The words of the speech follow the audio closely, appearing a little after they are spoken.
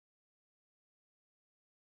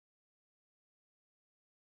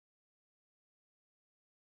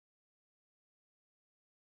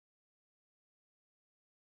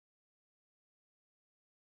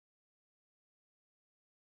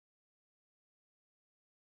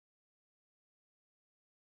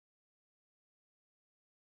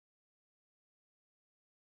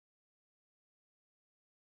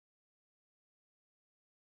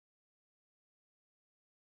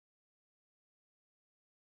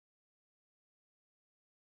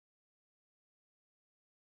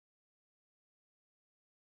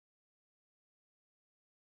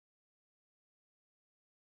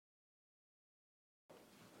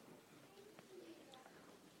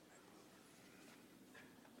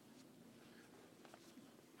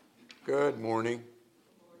Good morning.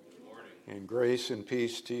 Good morning. And grace and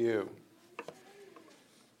peace to you.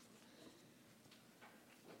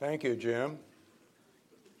 Thank you, Jim.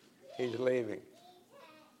 He's leaving.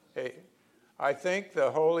 Hey, I think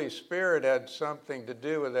the Holy Spirit had something to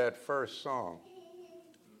do with that first song.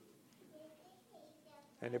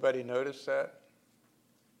 Anybody notice that?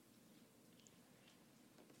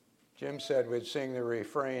 Jim said we'd sing the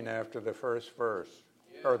refrain after the first verse,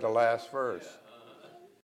 or the last verse.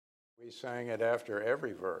 We sang it after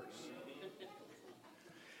every verse.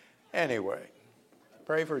 Anyway,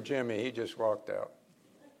 pray for Jimmy. He just walked out.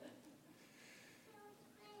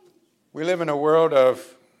 We live in a world of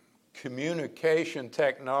communication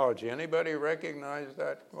technology. Anybody recognize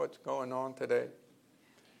that, what's going on today?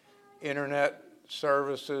 Internet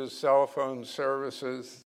services, cell phone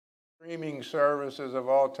services, streaming services of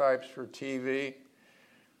all types for TV.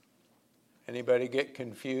 Anybody get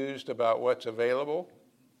confused about what's available?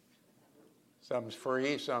 Some's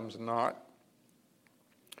free, some's not.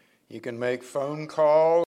 You can make phone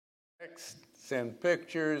calls, text, send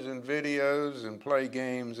pictures and videos, and play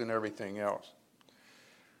games and everything else.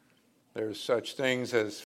 There's such things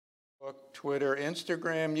as Facebook, Twitter,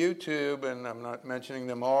 Instagram, YouTube, and I'm not mentioning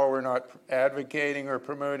them all. We're not advocating or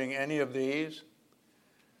promoting any of these.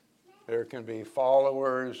 There can be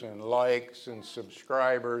followers and likes and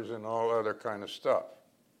subscribers and all other kind of stuff.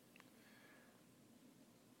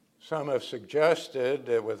 Some have suggested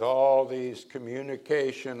that with all these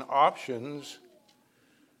communication options,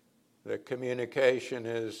 that communication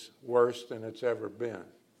is worse than it's ever been.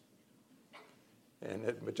 And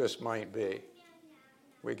it just might be.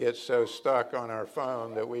 We get so stuck on our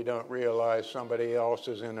phone that we don't realize somebody else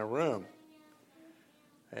is in a room.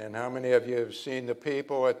 And how many of you have seen the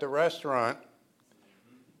people at the restaurant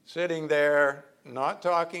sitting there, not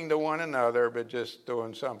talking to one another, but just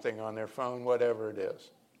doing something on their phone, whatever it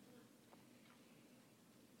is?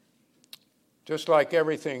 Just like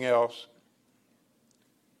everything else,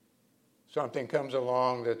 something comes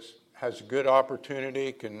along that has good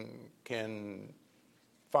opportunity, can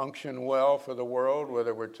function well for the world,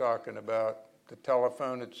 whether we're talking about the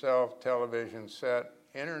telephone itself, television set,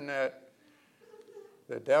 internet.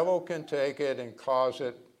 The devil can take it and cause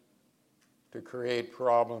it to create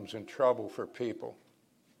problems and trouble for people.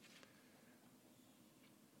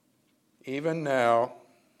 Even now,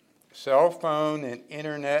 cell phone and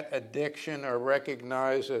internet addiction are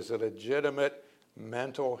recognized as a legitimate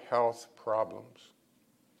mental health problems.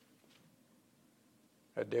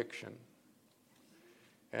 Addiction.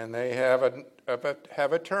 And they have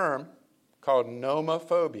a term called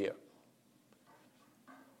nomophobia.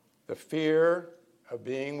 The fear of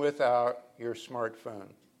being without your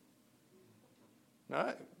smartphone.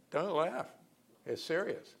 No, don't laugh. It's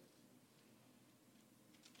serious.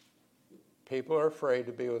 People are afraid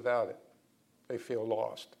to be without it. They feel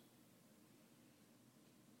lost.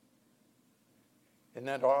 Isn't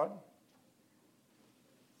that odd?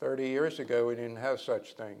 30 years ago, we didn't have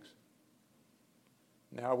such things.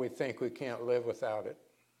 Now we think we can't live without it.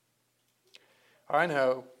 I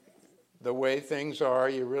know the way things are,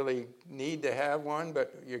 you really need to have one,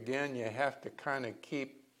 but again, you have to kind of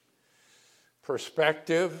keep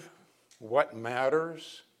perspective. What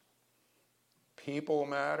matters? People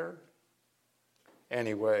matter.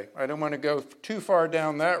 Anyway, I don't want to go too far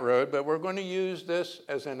down that road, but we're going to use this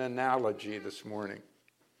as an analogy this morning.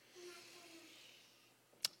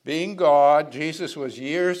 Being God, Jesus was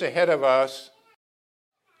years ahead of us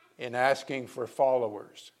in asking for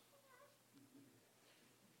followers.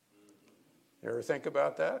 You ever think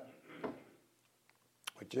about that?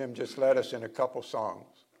 Jim just led us in a couple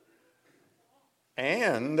songs.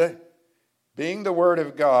 And being the Word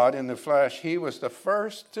of God in the flesh, he was the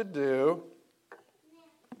first to do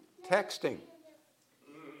texting.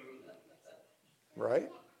 Right?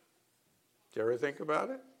 Did you ever think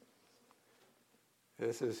about it?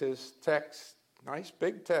 This is his text, nice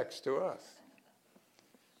big text to us.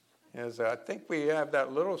 As I think we have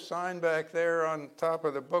that little sign back there on top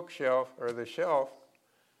of the bookshelf, or the shelf.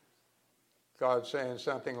 God saying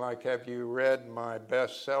something like, have you read my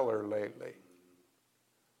bestseller lately?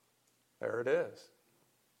 There it is.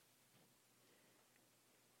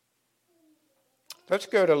 Let's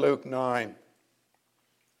go to Luke 9.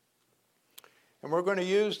 And we're going to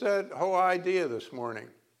use that whole idea this morning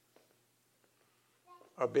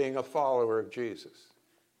of being a follower of Jesus.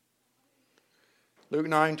 Luke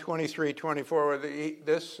 9, 23, 24,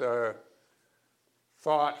 this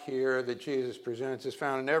thought here that Jesus presents is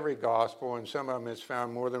found in every gospel, and some of them is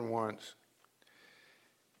found more than once.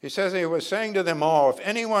 He says he was saying to them all, if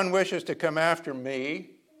anyone wishes to come after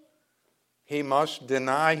me, he must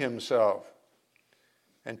deny himself,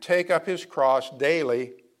 and take up his cross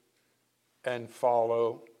daily and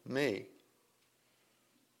follow me.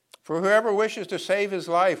 For whoever wishes to save his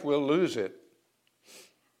life will lose it.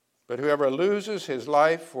 But whoever loses his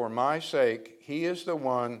life for my sake, he is the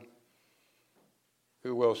one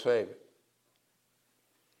who will save it.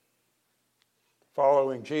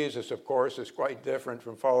 Following Jesus, of course, is quite different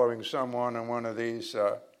from following someone on one of these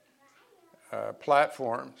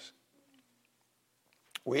platforms.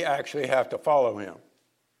 We actually have to follow him.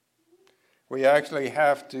 We actually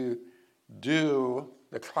have to do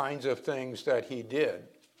the kinds of things that he did.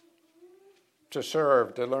 To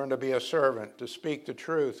serve, to learn to be a servant, to speak the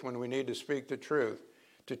truth when we need to speak the truth,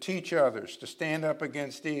 to teach others, to stand up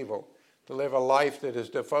against evil, to live a life that is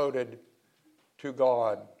devoted to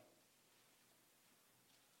God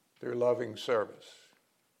through loving service.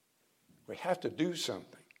 We have to do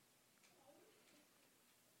something.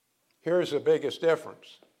 Here's the biggest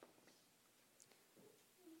difference.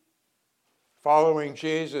 Following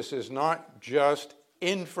Jesus is not just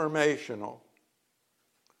informational.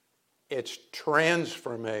 It's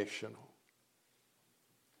transformational.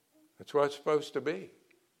 That's what it's supposed to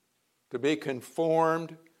be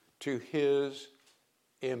conformed to his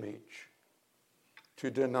image,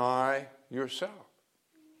 to deny yourself.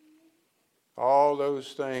 All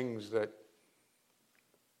those things that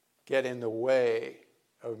get in the way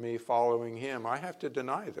of me following him, I have to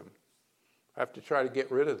deny them. I have to try to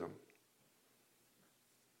get rid of them.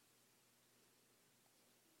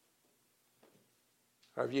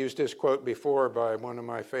 I've used this quote before by one of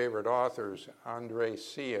my favorite authors, Andre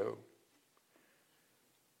Sio.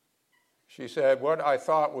 She said, "What I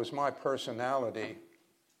thought was my personality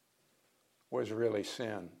was really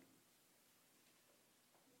sin."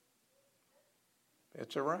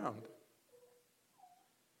 It's around.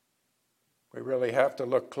 We really have to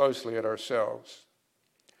look closely at ourselves.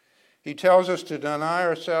 He tells us to deny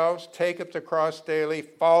ourselves, take up the cross daily,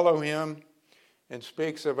 follow him, and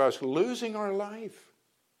speaks of us losing our life.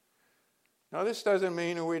 Now, this doesn't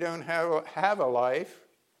mean that we don't have a life,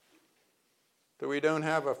 that we don't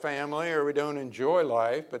have a family, or we don't enjoy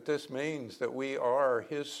life, but this means that we are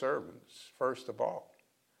his servants, first of all.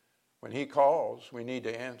 When he calls, we need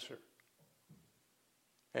to answer.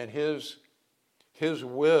 And his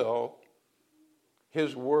will,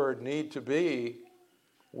 his word need to be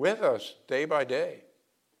with us day by day,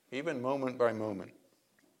 even moment by moment.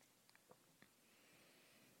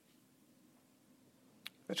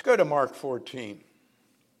 Let's go to Mark 14.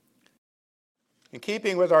 In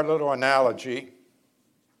keeping with our little analogy,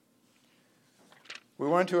 we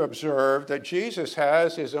want to observe that Jesus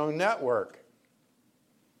has his own network.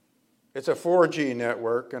 It's a 4G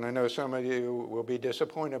network, and I know some of you will be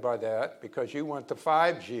disappointed by that because you want the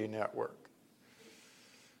 5G network.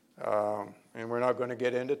 And we're not going to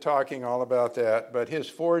get into talking all about that, but his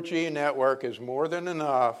 4G network is more than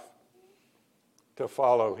enough to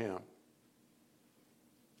follow him.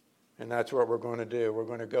 And that's what we're going to do. We're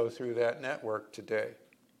going to go through that network today.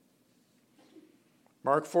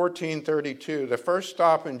 Mark 14:32, the first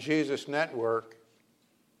stop in Jesus' network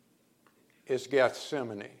is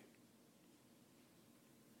Gethsemane.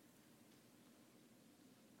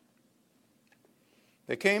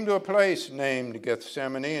 They came to a place named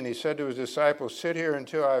Gethsemane, and he said to his disciples, "Sit here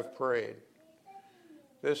until I've prayed."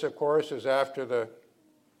 This, of course, is after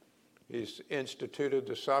he's instituted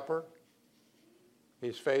the supper.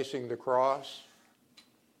 He's facing the cross.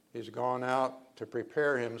 He's gone out to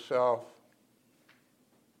prepare himself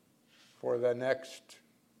for the next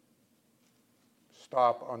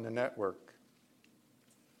stop on the network.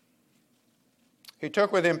 He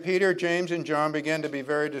took with him Peter, James, and John, began to be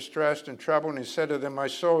very distressed and troubled, and he said to them, "My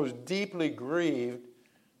soul is deeply grieved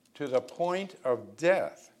to the point of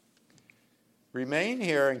death. Remain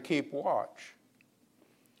here and keep watch."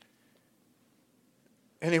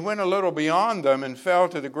 And he went a little beyond them and fell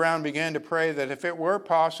to the ground and began to pray that if it were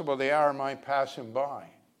possible, the hour might pass him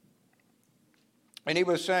by. And he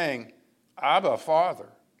was saying, "Abba,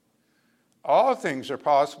 Father, all things are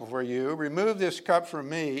possible for you. Remove this cup from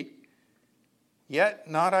me, yet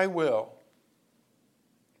not I will,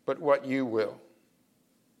 but what you will."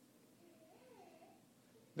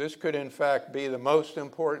 This could, in fact, be the most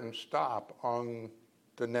important stop on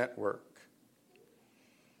the network.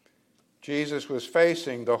 Jesus was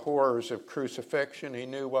facing the horrors of crucifixion. He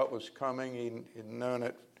knew what was coming. He'd known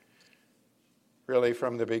it really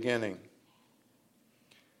from the beginning.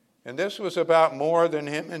 And this was about more than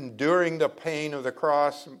him enduring the pain of the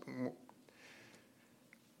cross.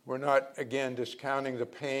 We're not, again, discounting the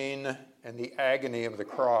pain and the agony of the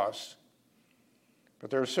cross.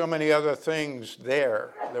 But there are so many other things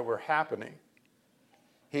there that were happening.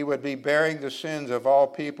 he would be bearing the sins of all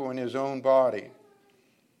people in his own body.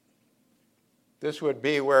 This would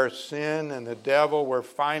be where sin and the devil were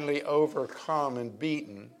finally overcome and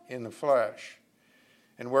beaten in the flesh,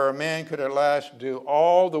 and where a man could at last do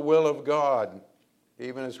all the will of God,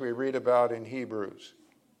 even as we read about in Hebrews.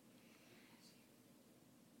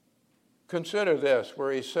 Consider this,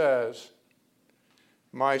 where he says,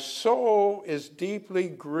 "My soul is deeply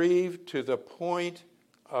grieved to the point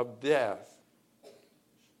of death."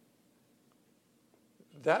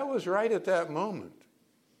 That was right at that moment.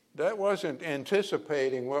 That wasn't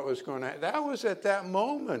anticipating what was going to happen. That was at that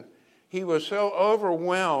moment. He was so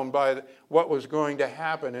overwhelmed by what was going to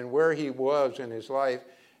happen and where he was in his life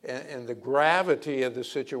and the gravity of the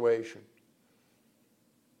situation.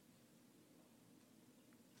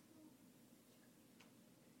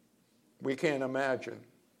 We can't imagine.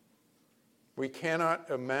 We cannot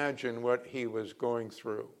imagine what he was going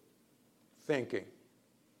through, thinking.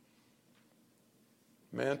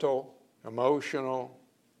 Mental, emotional,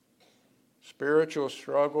 spiritual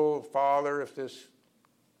struggle. Father, if this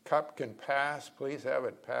cup can pass, please have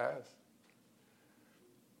it pass.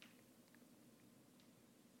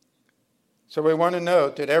 So we want to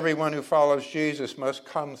note that everyone who follows Jesus must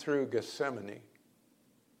come through Gethsemane.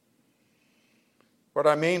 What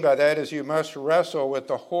I mean by that is you must wrestle with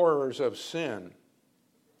the horrors of sin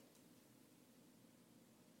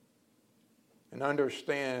and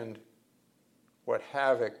understand what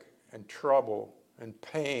havoc and trouble and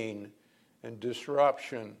pain and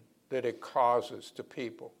disruption that it causes to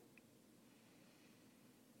people.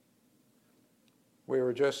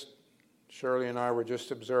 Shirley and I were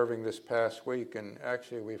just observing this past week, and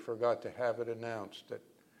actually we forgot to have it announced that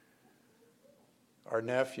our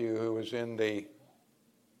nephew, who was in the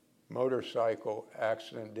motorcycle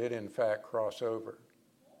accident, did in fact cross over.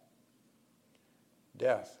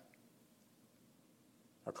 Death,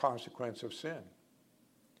 a consequence of sin.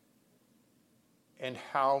 And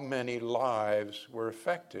how many lives were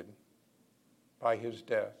affected by his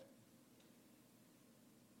death.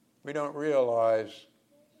 We don't realize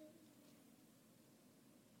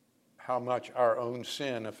how much our own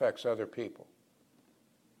sin affects other people.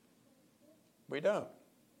 We don't.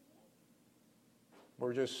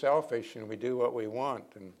 We're just selfish and we do what we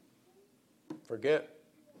want and forget.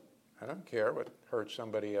 I don't care what hurts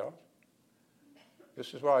somebody else.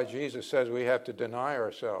 This is why Jesus says we have to deny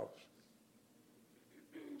ourselves.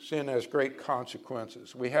 Sin has great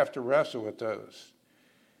consequences. We have to wrestle with those.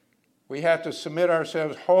 We have to submit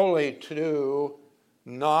ourselves wholly to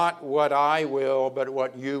not what I will, but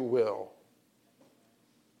what you will.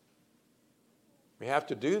 We have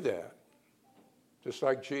to do that, just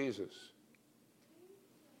like Jesus.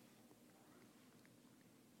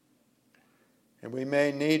 And we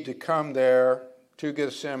may need to come there to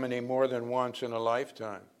Gethsemane more than once in a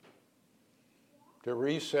lifetime to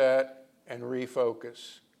reset and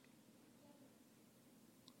refocus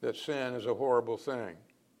that sin is a horrible thing.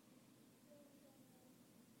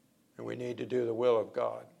 And we need to do the will of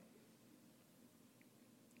God.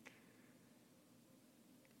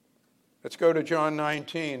 Let's go to John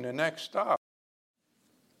 19. The next stop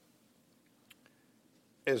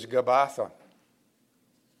is Gabbatha.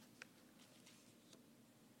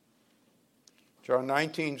 John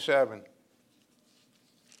 19:7.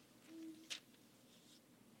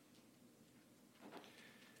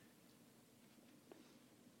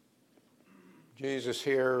 Jesus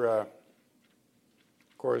here, of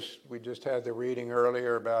course, we just had the reading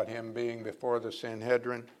earlier about him being before the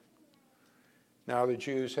Sanhedrin. Now the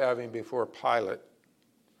Jews have him before Pilate.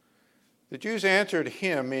 The Jews answered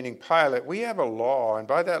him, meaning Pilate, "We have a law, and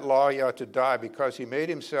by that law he ought to die because he made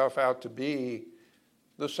himself out to be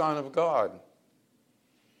the Son of God."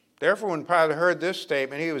 Therefore, when Pilate heard this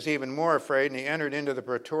statement, he was even more afraid, and he entered into the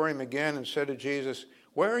praetorium again and said to Jesus,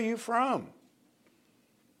 "Where are you from?"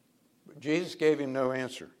 But Jesus gave him no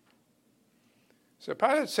answer. So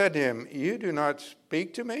Pilate said to him, "You do not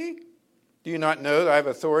speak to me? Do you not know that I have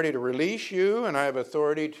authority to release you and I have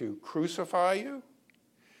authority to crucify you?"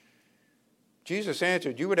 Jesus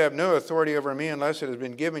answered, "You would have no authority over me unless it has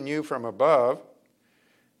been given you from above.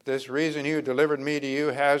 For this reason, he who delivered me to you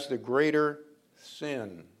has the greater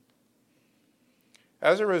sin."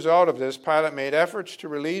 As a result of this, Pilate made efforts to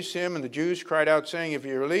release him, and the Jews cried out, saying, "If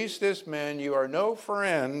you release this man, you are no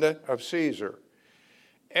friend of Caesar.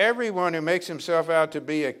 Everyone who makes himself out to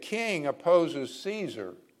be a king opposes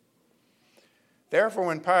Caesar." Therefore,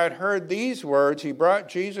 when Pilate heard these words, he brought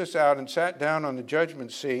Jesus out and sat down on the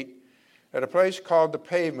judgment seat at a place called the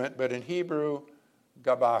Pavement, but in Hebrew,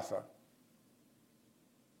 Gabbatha.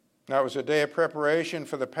 Now it was a day of preparation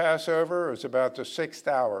for the Passover. It was about the 6th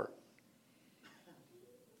hour.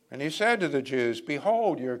 And he said to the Jews,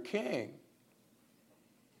 "Behold your king."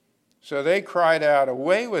 So they cried out,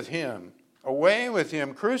 away with him,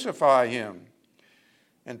 crucify him."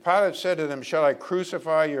 And Pilate said to them, "Shall I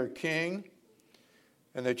crucify your king?"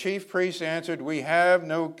 And the chief priests answered, "We have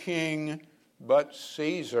no king but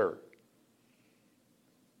Caesar."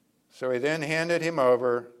 So he then handed him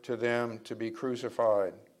over to them to be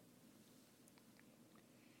crucified.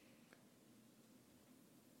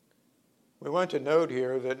 We want to note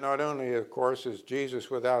here that not only, of course, is Jesus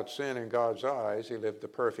without sin in God's eyes, he lived the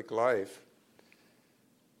perfect life,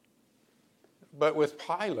 but with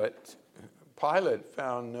Pilate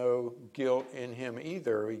found no guilt in him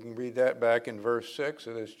either. We can read that back in verse 6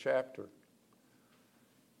 of this chapter.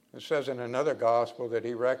 It says in another gospel that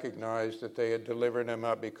he recognized that they had delivered him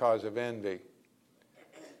up because of envy.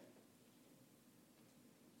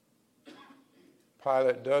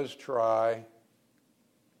 Pilate does try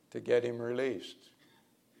to get him released.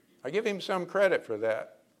 I give him some credit for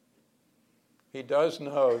that. He does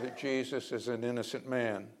know that Jesus is an innocent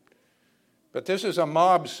man. But this is a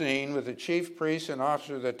mob scene with the chief priests and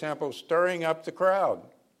officers of the temple stirring up the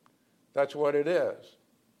crowd. That's what it is.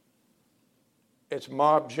 It's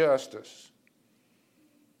mob justice.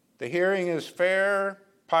 The hearing is fair.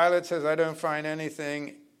 Pilate says, "I don't find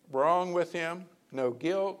anything wrong with him, no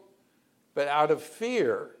guilt." But out of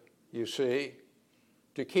fear, you see,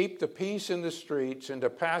 to keep the peace in the streets and to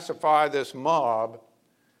pacify this mob,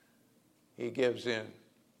 he gives in.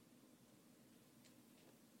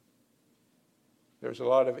 There's a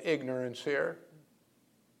lot of ignorance here.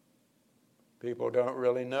 People don't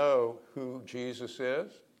really know who Jesus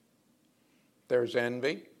is. There's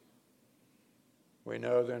envy. We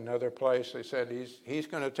know that in another place they said he's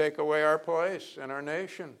going to take away our place in our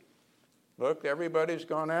nation. Look, everybody's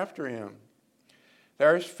gone after him.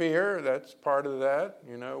 There's fear. That's part of that.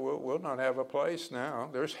 We'll not have a place now.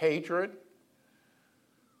 There's hatred.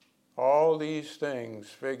 All these things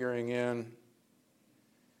figuring in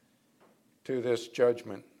to this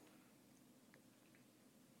judgment.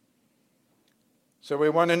 So we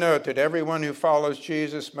want to note that everyone who follows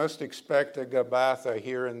Jesus must expect a Gabbatha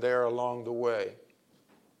here and there along the way.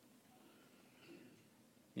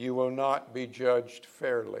 You will not be judged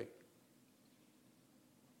fairly.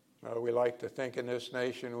 We like to think in this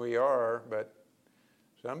nation we are, but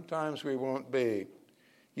sometimes we won't be.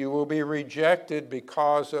 You will be rejected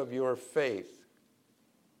because of your faith.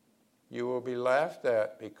 You will be laughed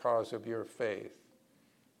at because of your faith.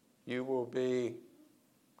 You will be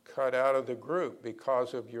cut out of the group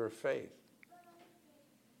because of your faith.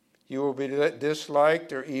 You will be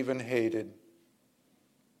disliked or even hated.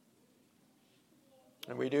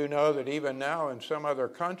 And we do know that even now in some other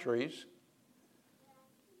countries,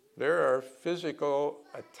 there are physical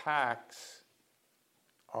attacks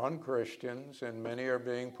on Christians, and many are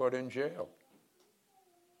being put in jail.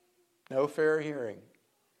 No fair hearing,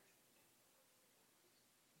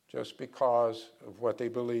 just because of what they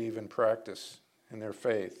believe and practice in their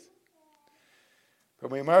faith.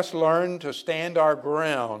 But we must learn to stand our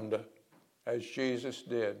ground as Jesus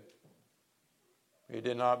did. He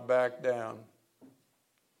did not back down.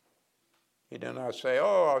 He did not say,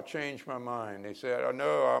 "Oh, I'll change my mind." He said, "Oh,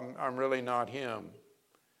 no, I'm really not him."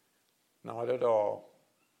 Not at all.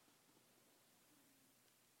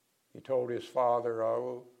 He told his Father,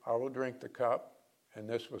 I will drink the cup, and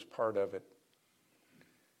this was part of it.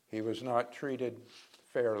 He was not treated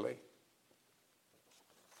fairly.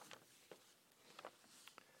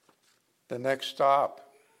 The next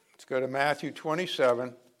stop, let's go to Matthew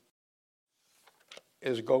 27,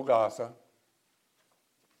 is Golgotha.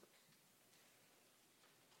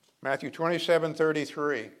 Matthew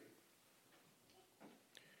 27:33.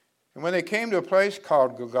 And when they came to a place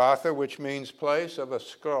called Golgotha, which means place of a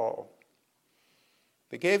skull,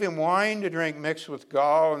 they gave him wine to drink mixed with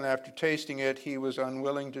gall, and after tasting it, he was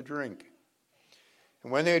unwilling to drink.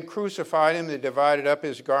 And when they had crucified him, they divided up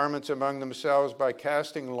his garments among themselves by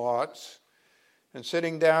casting lots, and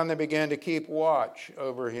sitting down, they began to keep watch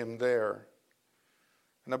over him there.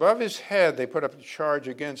 And above his head they put up a charge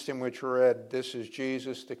against him which read, "This is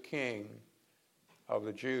Jesus, the King of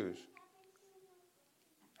the Jews."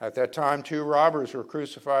 At that time 2 robbers were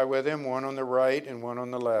crucified with him, one on the right and one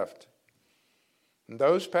on the left. And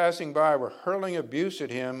those passing by were hurling abuse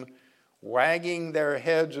at him, wagging their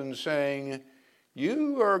heads and saying,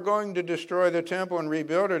 "You are going to destroy the temple and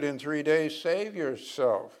rebuild it in 3 days. Save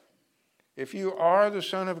yourself. If you are the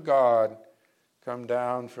Son of God, come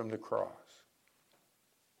down from the cross."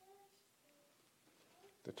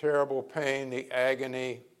 The terrible pain, the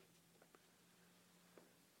agony,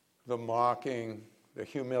 the mocking, the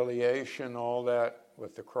humiliation, all that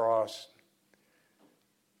with the cross.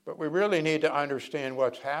 But we really need to understand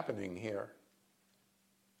what's happening here.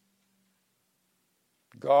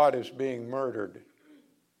 God is being murdered.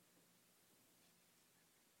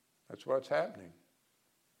 That's what's happening.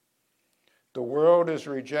 The world is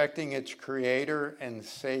rejecting its Creator and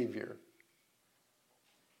Savior.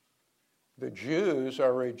 The Jews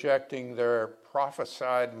are rejecting their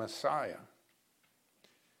prophesied Messiah.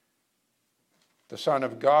 The Son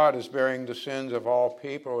of God is bearing the sins of all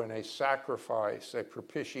people in a sacrifice, a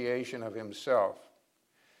propitiation of himself.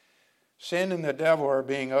 Sin and the devil are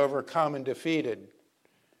being overcome and defeated.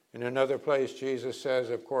 In another place, Jesus says,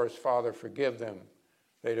 of course, Father, forgive them.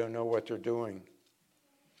 They don't know what they're doing.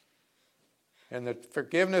 And the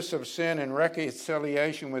forgiveness of sin and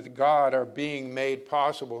reconciliation with God are being made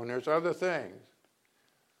possible. And there's other things.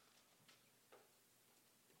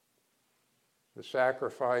 The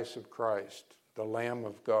sacrifice of Christ, the Lamb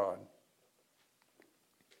of God.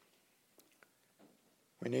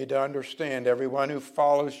 We need to understand everyone who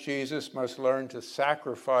follows Jesus must learn to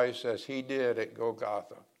sacrifice as he did at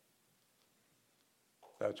Golgotha.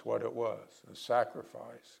 That's what it was, a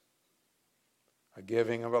sacrifice, a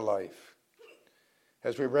giving of a life.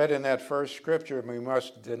 As we read in that first scripture, we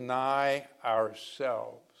must deny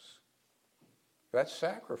ourselves. That's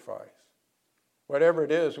sacrifice. Whatever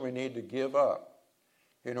it is we need to give up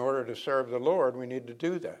in order to serve the Lord, we need to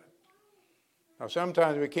do that. Now,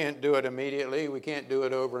 sometimes we can't do it immediately. We can't do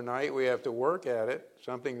it overnight. We have to work at it,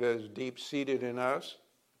 something that is deep-seated in us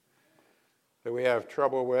that we have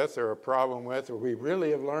trouble with or a problem with, or we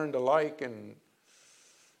really have learned to like and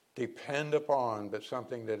depend upon, but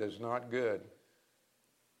something that is not good.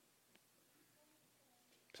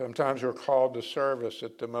 Sometimes we're called to service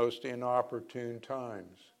at the most inopportune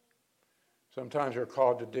times. Sometimes we're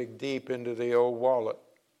called to dig deep into the old wallet,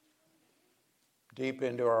 deep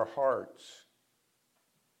into our hearts.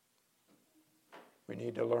 We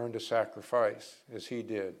need to learn to sacrifice as he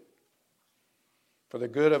did. For the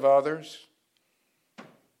good of others,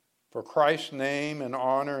 for Christ's name and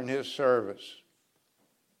honor in his service,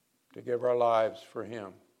 to give our lives for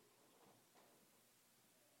him.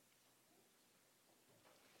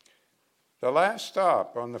 The last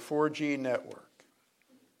stop on the 4G network.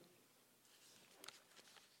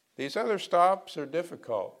 These other stops are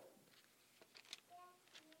difficult,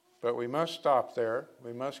 but we must stop there.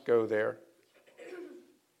 We must go there.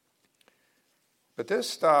 But this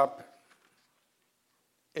stop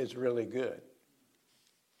is really good.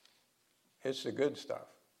 It's the good stuff.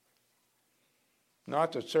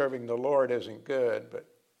 Not that serving the Lord isn't good, but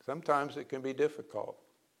sometimes it can be difficult.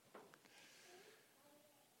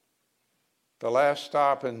 The last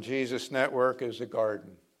stop in Jesus' network is the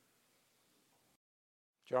garden.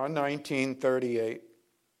 John 19:38.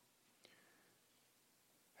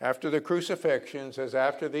 After the crucifixion, says,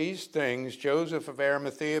 after these things, Joseph of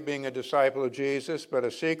Arimathea, being a disciple of Jesus, but a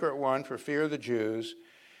secret one for fear of the Jews,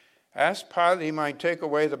 asked Pilate he might take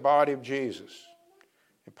away the body of Jesus.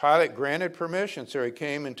 And Pilate granted permission, so he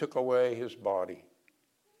came and took away his body.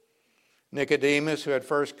 Nicodemus, who had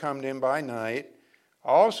first come to him by night,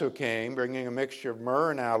 also came, bringing a mixture of myrrh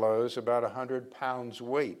and aloes, about 100 pounds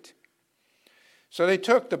weight. So they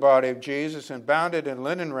took the body of Jesus and bound it in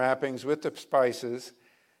linen wrappings with the spices,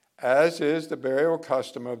 as is the burial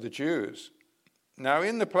custom of the Jews. Now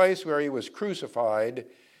in the place where he was crucified,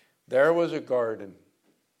 there was a garden.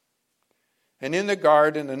 And in the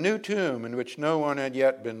garden a new tomb in which no one had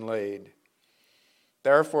yet been laid.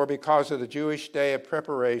 Therefore, because of the Jewish day of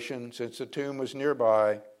preparation, since the tomb was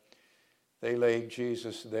nearby, they laid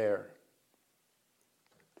Jesus there.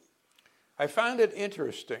 I found it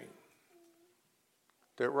interesting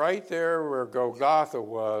that right there where Golgotha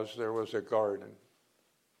was, there was a garden.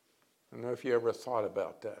 I don't know if you ever thought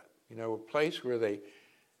about that. You know, a place where they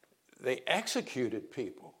executed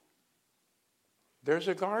people. There's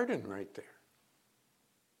a garden right there.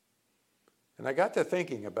 And I got to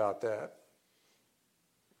thinking about that.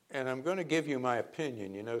 And I'm going to give you my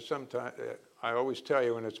opinion. You know, sometimes I always tell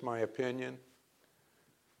you when it's my opinion.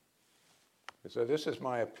 So this is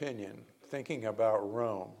my opinion, thinking about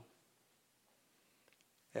Rome.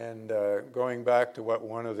 And going back to what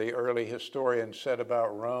one of the early historians said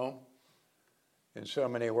about Rome, in so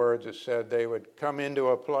many words, it said they would come into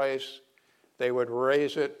a place, they would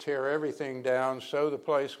raise it, tear everything down, sow the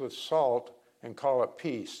place with salt, and call it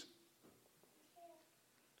peace.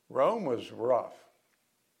 Rome was rough.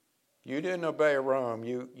 You didn't obey Rome,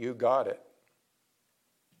 you got it.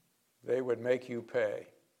 They would make you pay.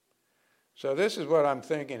 So this is what I'm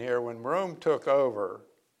thinking here. When Rome took over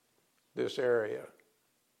this area,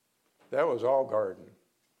 that was all garden.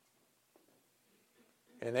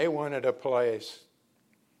 And they wanted a place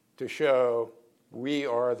to show We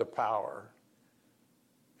are the power.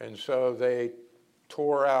 And so they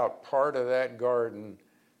tore out part of that garden,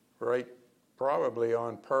 right, probably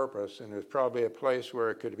on purpose, and there's probably a place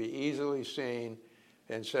where it could be easily seen,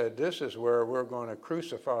 and said, this is where we're going to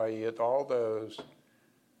crucify you, all those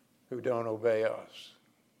who don't obey us.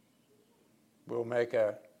 We'll make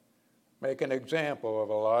an example of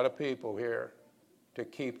a lot of people here to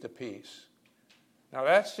keep the peace. Now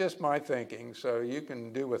that's just my thinking, so you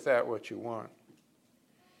can do with that what you want.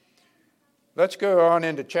 Let's go on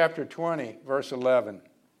into chapter 20, verse 11.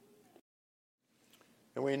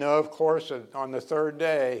 And we know, of course, that on the third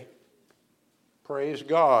day, praise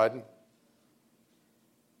God,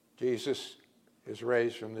 Jesus is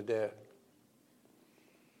raised from the dead.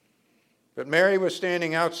 But Mary was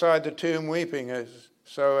standing outside the tomb weeping.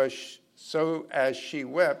 So as she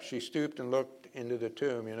wept, she stooped and looked into the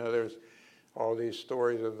tomb. You know, there's all these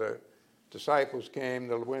stories of the disciples came,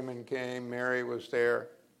 the women came, Mary was there.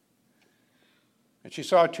 And she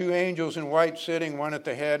saw two angels in white sitting, one at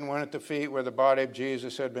the head and one at the feet where the body of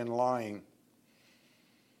Jesus had been lying.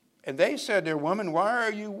 And they said to her, woman, why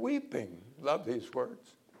are you weeping? Love these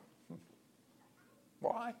words.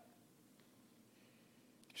 Why?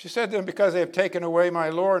 She said to them, because they have taken away my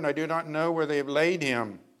Lord, and I do not know where they have laid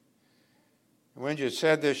him. And when she had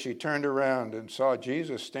said this, she turned around and saw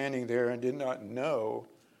Jesus standing there and did not know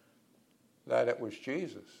that it was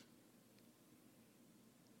Jesus.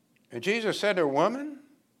 And Jesus said to her, woman,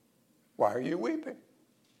 why are you weeping?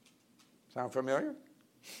 Sound familiar?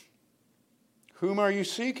 Whom are you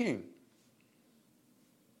seeking?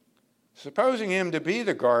 Supposing him to be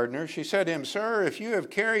the gardener, she said to him, sir, if you have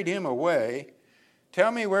carried him away,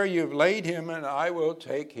 tell me where you have laid him, and I will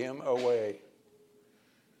take him away.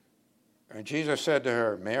 And Jesus said to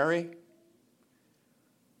her, Mary.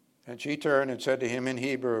 And she turned and said to him in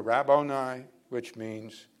Hebrew, Rabboni, which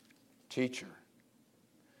means teacher.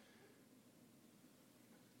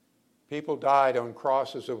 People died on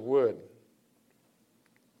crosses of wood.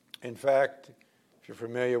 In fact, if you're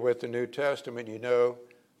familiar with the New Testament, you know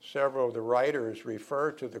several of the writers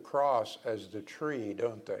refer to the cross as the tree,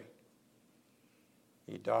 don't they?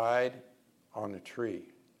 He died on a tree.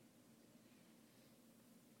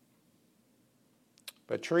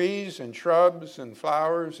 But trees and shrubs and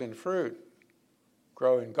flowers and fruit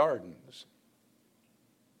grow in gardens.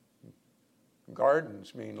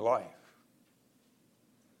 Gardens mean life.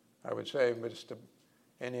 I would say,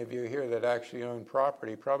 any of you here that actually own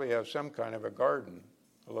property probably have some kind of a garden,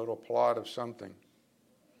 a little plot of something.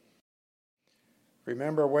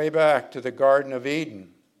 Remember way back to the Garden of Eden,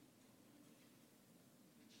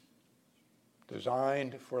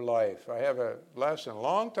 designed for life. I have a lesson a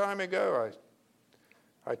long time ago.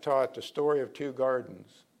 I taught the story of two gardens.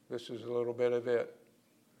 This is a little bit of it.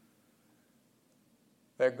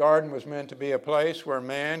 That garden was meant to be a place where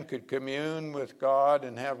man could commune with God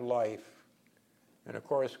and have life. And of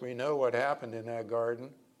course, we know what happened in that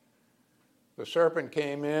garden. The serpent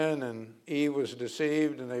came in and Eve was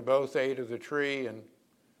deceived, and they both ate of the tree, and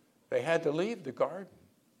they had to leave the garden.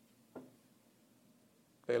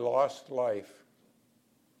 They lost life.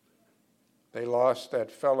 They lost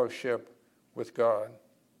that fellowship with God.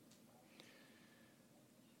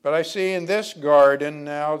 But I see in this garden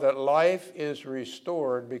now that life is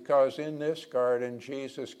restored, because in this garden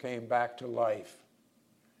Jesus came back to life.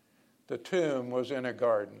 The tomb was in a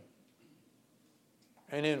garden.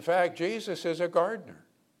 And in fact, Jesus is a gardener,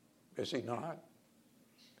 is he not?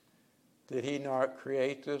 Did he not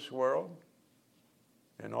create this world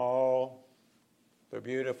and all the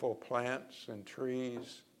beautiful plants and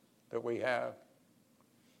trees that we have?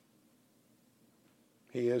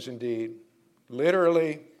 He is indeed,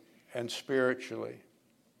 literally and spiritually.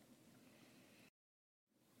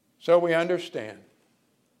 So we understand,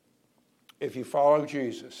 if you follow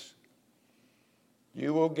Jesus,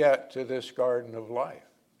 you will get to this garden of life.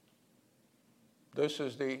 This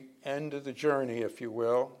is the end of the journey, if you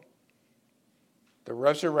will, the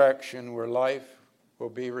resurrection where life will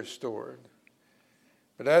be restored.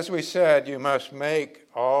 But as we said, you must make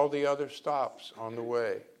all the other stops on the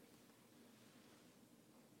way.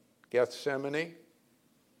 Gethsemane,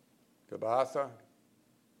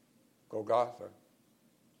 Golgotha,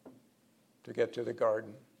 to get to the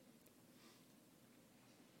garden.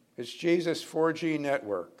 It's Jesus' 4G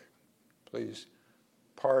network. Please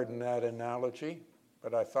pardon that analogy,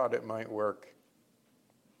 but I thought it might work.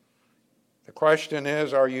 The question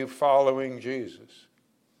is, are you following Jesus?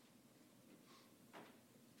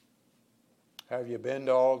 Have you been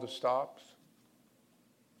to all the stops?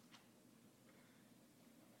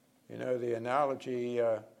 You know, the analogy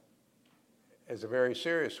is a very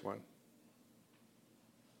serious one.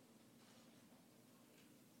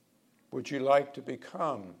 Would you like to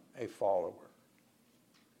become a follower?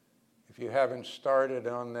 If you haven't started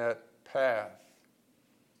on that path,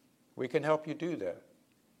 we can help you do that.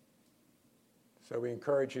 So we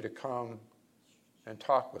encourage you to come and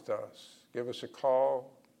talk with us. Give us a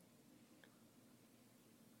call.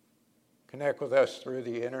 Connect with us through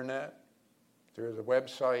the internet, through the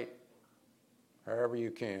website, however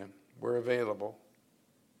you can. We're available.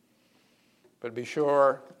 But be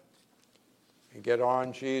sure and get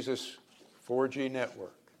on Jesus' 4G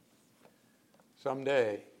network.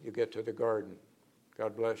 Someday you get to the garden.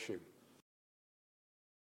 God bless you.